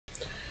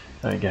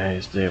Alright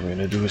guys, today we're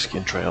gonna do a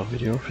skin trial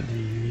video for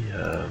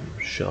the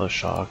Shell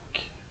Shock.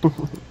 I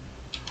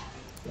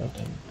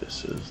think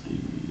this is the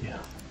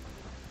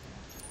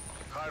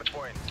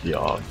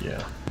AUG,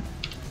 yeah.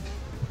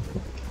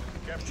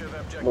 Capture the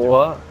objective.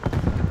 What?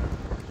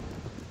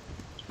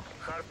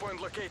 Hardpoint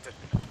located.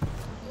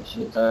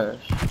 Shit does.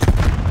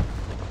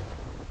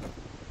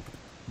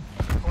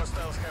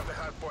 Hostiles have the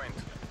hardpoint.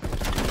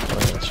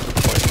 That's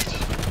the point.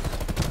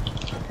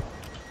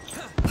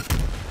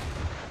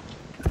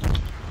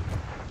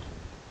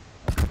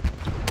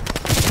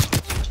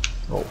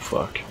 Oh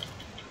fuck.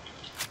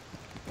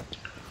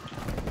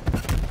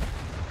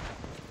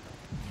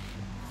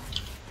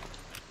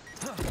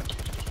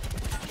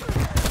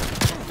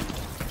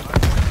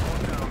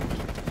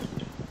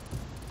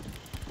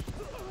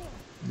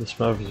 This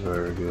map is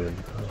very good,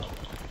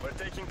 We're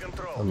taking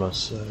control. I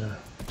must say.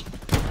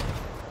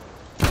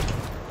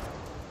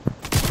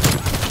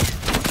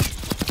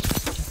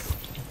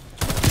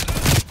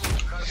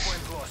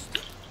 Hardpoint lost.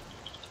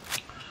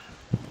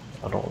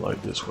 I don't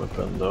like this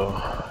weapon though,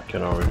 I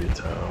can already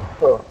tell.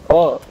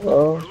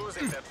 We're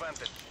losing the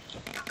advantage.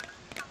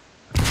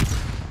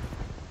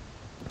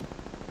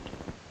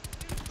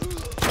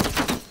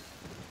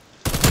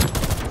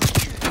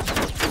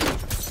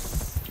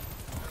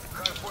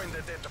 Hardpoint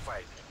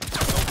identified.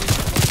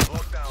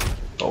 Lockdown.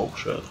 Oh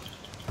shit.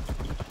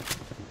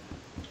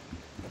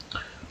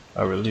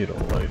 I really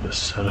don't like this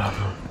setup.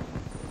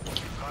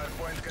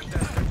 Hardpoint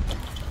contested.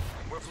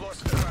 We've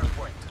lost the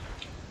hardpoint.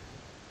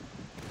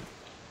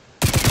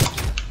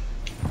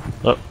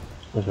 Oh,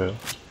 okay.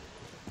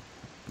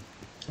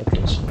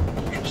 That's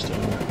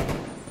interesting.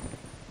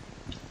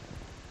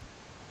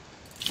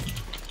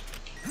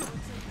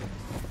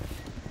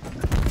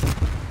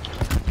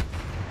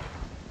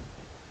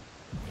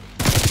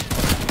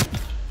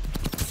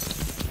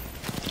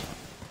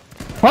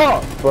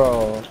 Fuck,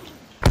 bro.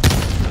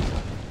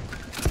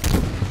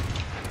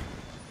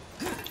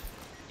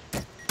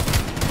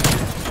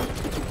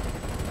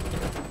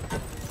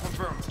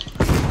 Confirmed.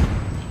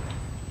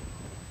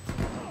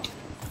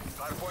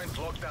 Hardpoint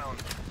locked down.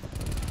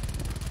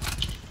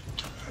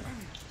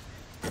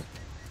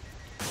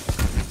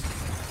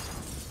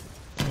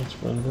 Let's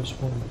run this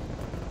one.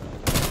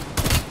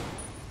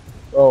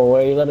 Oh,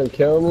 wait, you let him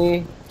kill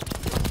me?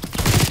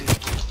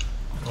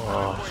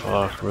 Oh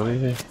fuck,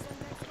 really?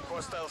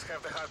 Hostiles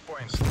have the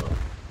hardpoint.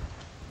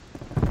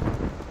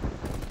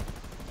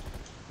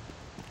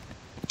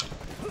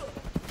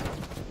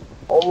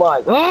 Oh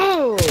my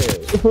god!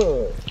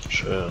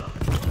 Shit.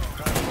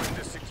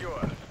 Hardpoint is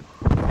secure.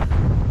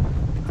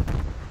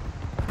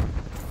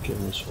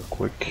 Getting this one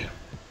quick.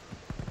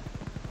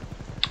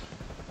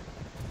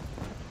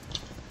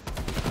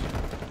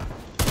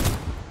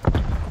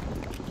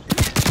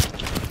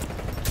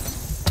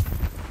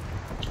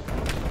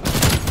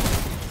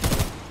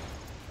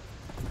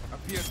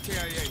 Appears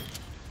KIA.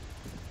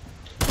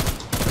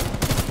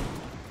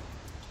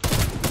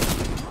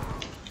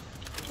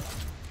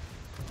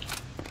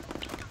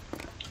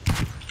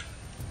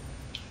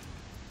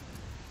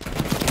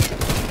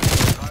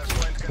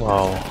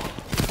 Wow.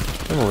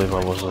 I can't believe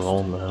I was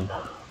alone, man.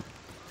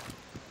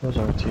 Where's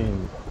our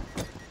team?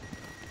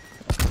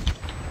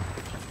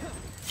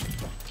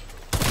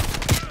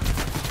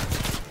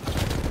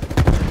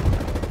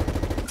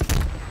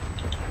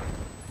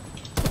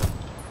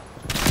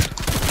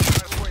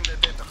 Hardpoint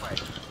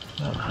identified.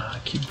 I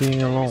keep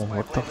being alone,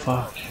 what the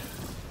fuck?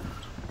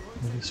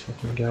 These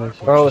fucking guys.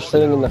 are Bro, I was just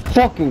sitting in the alone.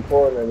 fucking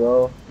corner,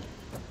 bro.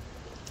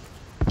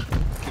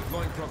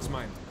 Deploying prox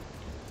mine.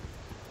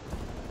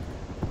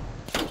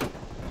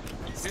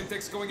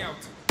 Syntax going out.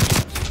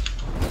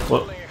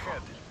 What? Pulling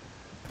ahead.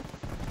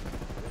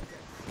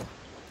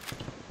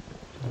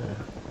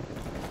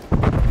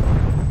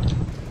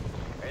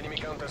 Enemy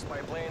counter spy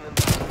plane and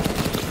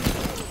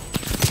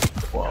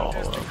Wow.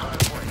 contesting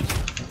hardpoint.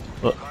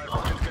 What?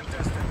 Hardpoint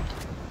contested.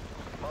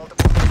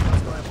 Multiple hostile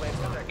spy planes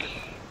detected.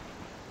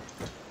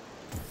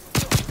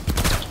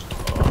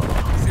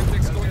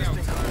 Syntax going out.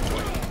 Contesting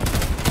hardpoint.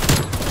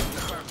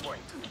 The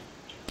hardpoint.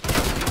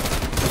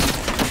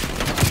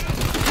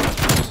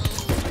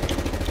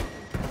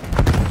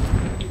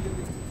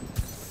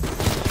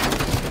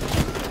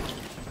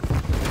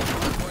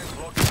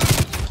 Hardpoint locked.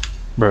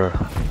 Bruh,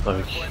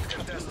 like, Hardpoint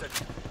contested.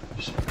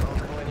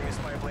 Multiple enemy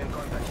spy plane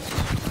contacts.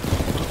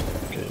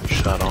 getting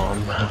shot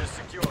on. Hardpoint is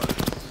secure.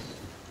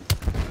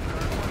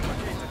 Hardpoint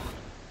located.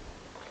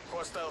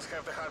 Hostiles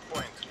have the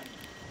hardpoint.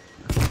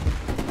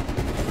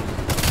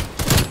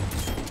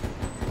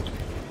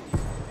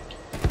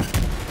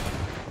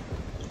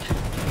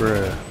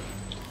 Bruh.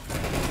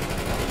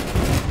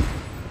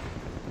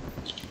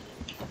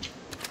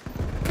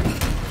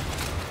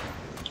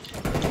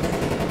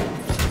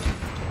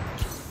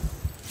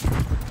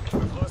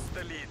 We've lost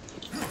the lead.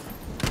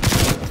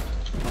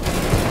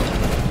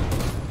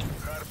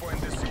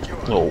 Hardpoint is secure.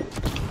 Oh,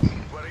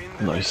 We're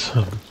in the nice.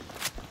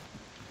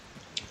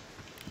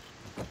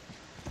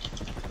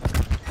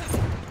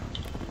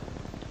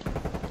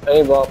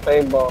 Paintball,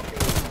 paintball.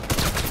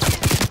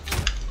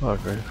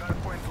 Okay.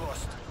 Hardpoint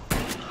lost.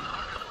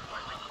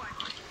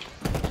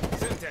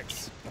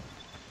 Semtex.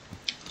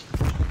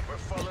 We're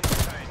falling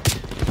behind.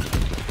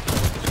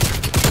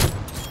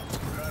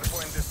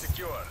 Hardpoint is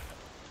secure.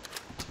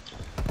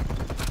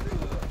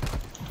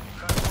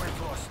 Hardpoint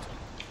lost.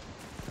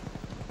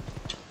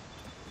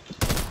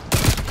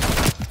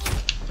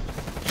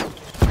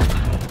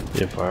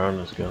 Yeah, fire on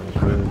this gun is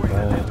really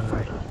bad.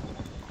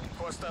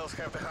 Hostiles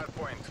have the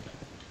hardpoint.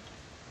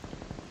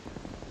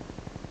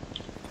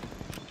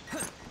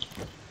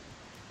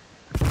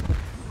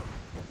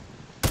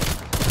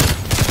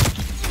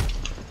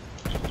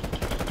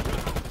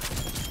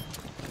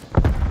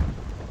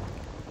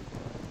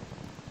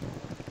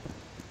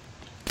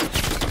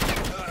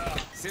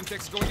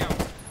 Semtex going out.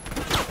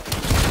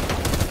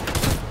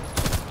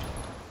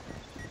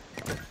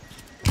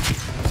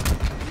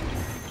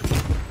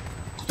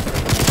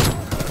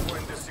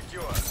 Hardpoint is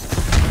secure.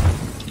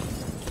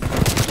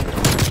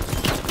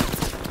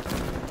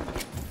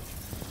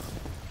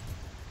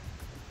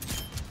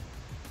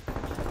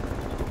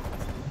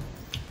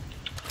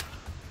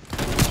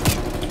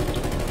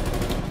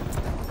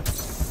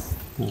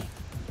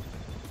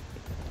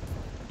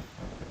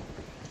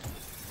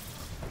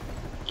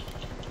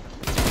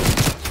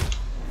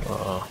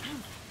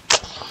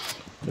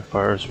 The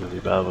fire is really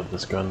bad with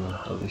this gun,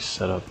 at least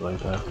set up like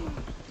that.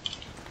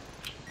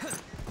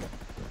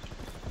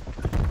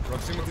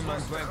 Proximity mine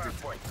Lost the planted.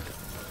 hardpoint.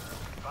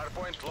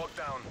 Hardpoint locked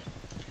down.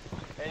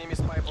 Enemy's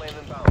pipeline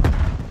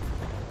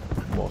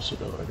inbound. Most of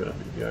them are gonna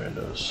be behind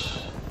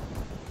us.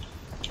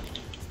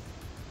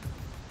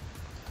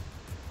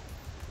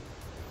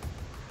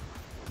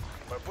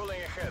 We're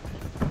pulling ahead.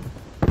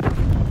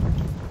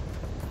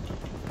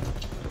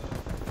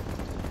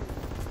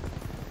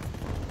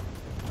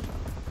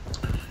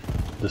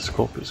 The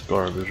scope is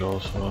garbage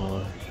also,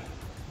 like,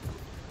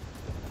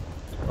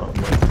 not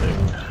my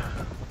thing.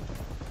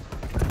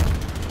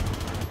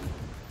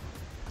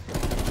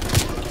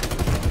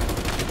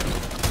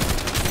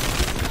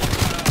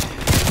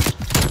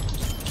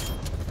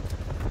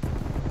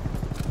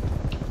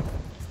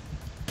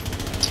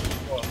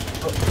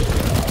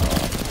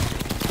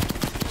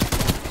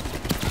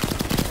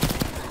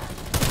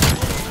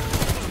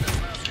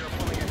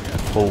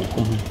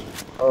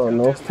 Oh,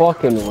 no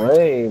fucking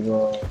way,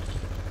 bro.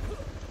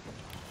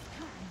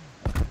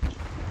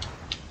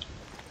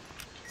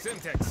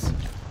 Semtex.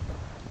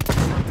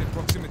 Planted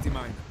proximity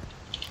mine.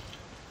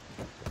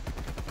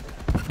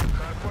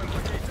 Hardpoint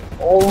located.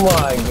 Oh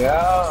my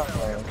god.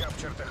 Have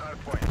captured the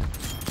hardpoint.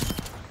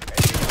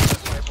 Enemy on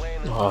this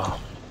pipeline. Ah,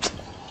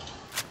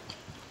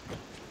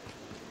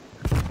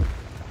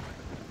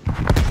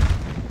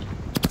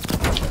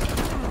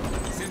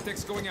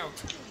 Semtex going out.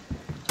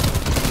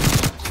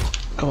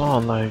 come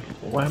on, like,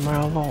 why am I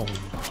alone?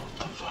 What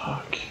the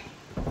fuck?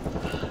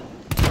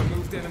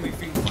 Removed enemy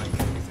field mic.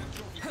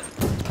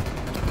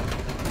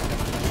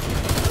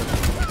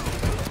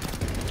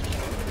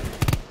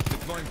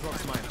 Deploying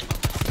prox mine.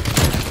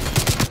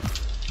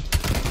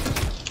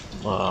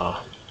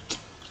 Ah,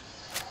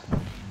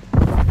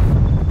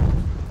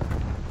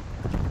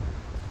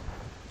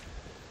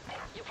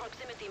 Your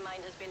proximity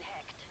mine has been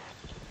hacked.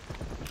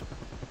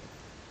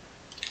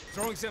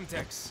 Throwing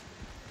Semtex.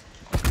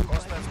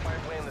 Hostiles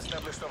pipeline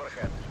established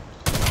overhead.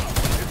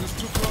 It was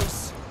too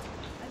close.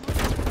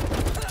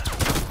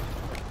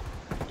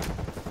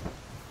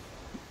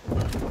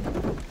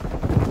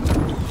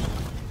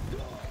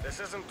 This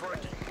isn't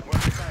working. We're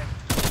behind.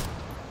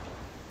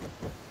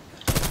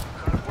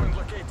 Hardpoint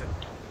located.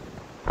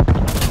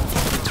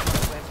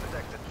 Pipelines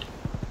detected.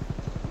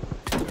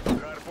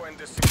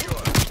 Hardpoint is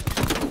secure.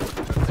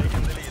 We're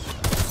taking the lead.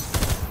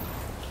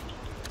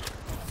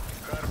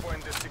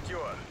 Hardpoint is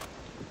secure.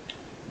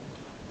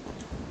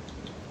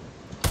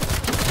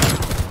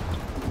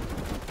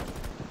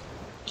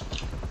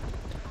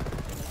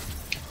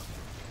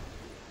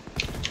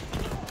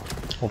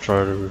 I'll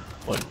try to,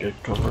 like,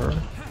 get cover.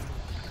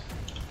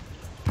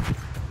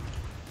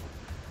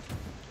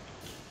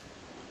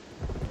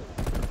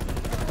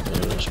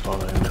 They're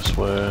spawning this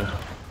way.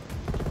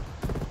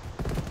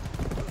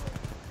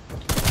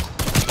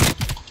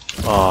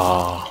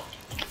 Ah,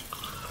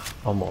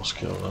 almost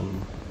killed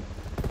him.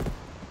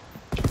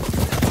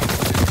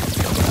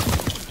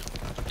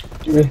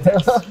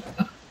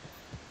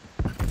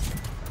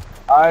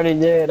 I already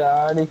did.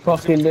 I already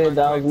fucking did.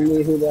 That was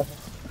me who the.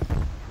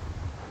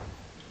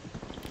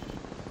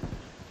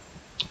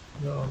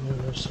 No, on the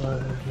other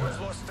side.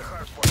 We've lost the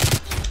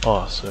hardpoint.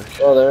 Oh, sick.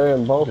 Oh, they're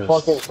in both Guess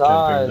fucking camping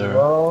sides, there.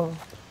 bro.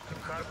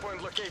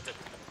 Hardpoint located.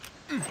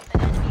 An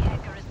enemy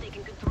hacker has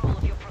taken control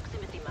of your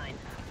proximity mine.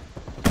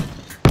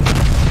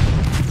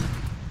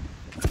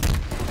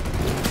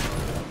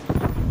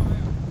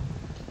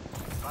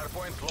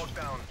 Hardpoint locked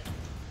down.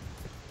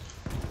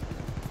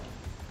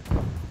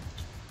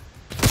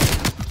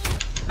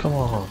 Come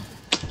on.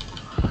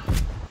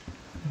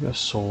 You guys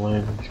so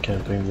lame. He's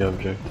camping the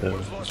objective.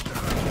 We've lost the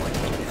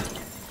hardpoint.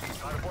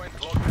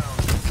 Hardpoint locked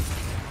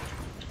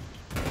down.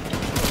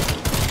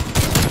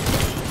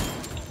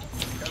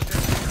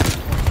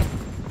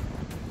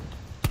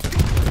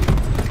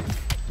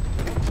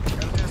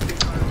 Contesting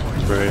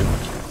hardpoint. Great.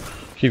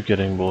 Keep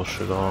getting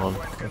bullshit on.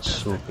 That's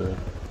so good.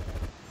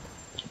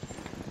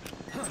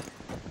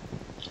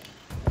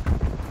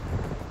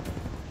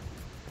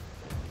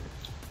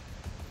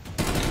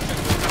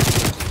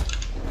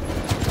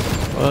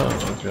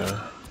 Oh, okay.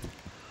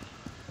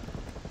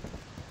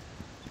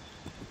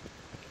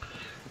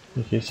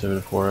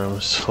 AK-74,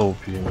 I'm so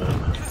OP, man.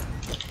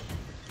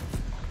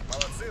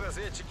 Молодцы,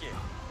 разведчики.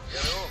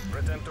 ГРУ,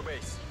 return to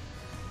base.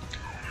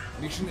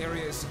 Mission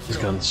area is This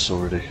secure. gun's so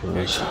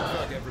ridiculous. Good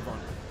luck, everyone.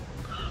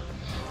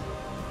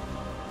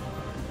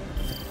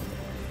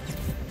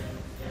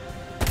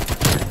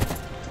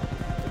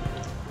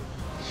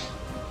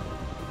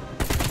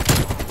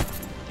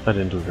 I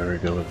didn't do very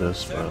good with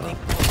this, but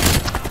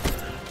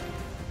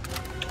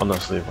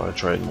honestly, if I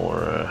tried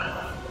more,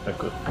 I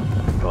could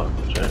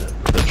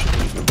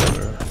potentially do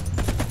better.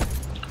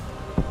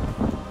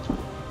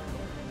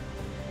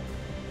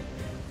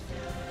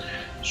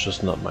 It's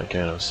just not my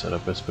kind of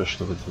setup,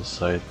 especially with this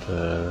site.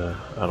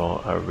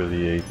 I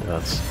really hate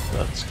that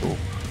scope.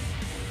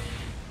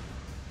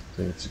 I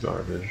think it's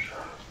garbage.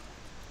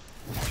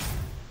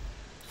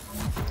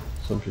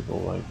 Some people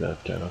like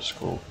that kind of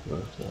scope,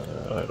 but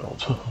I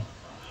don't.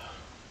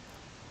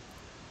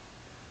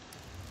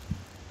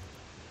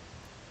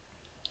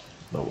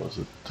 That was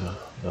it.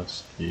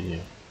 That's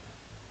the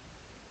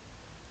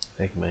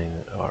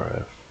Eggman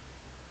RF.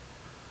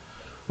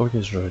 Hope you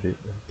guys enjoyed it,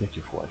 and thank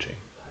you for watching.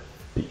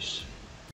 Peace.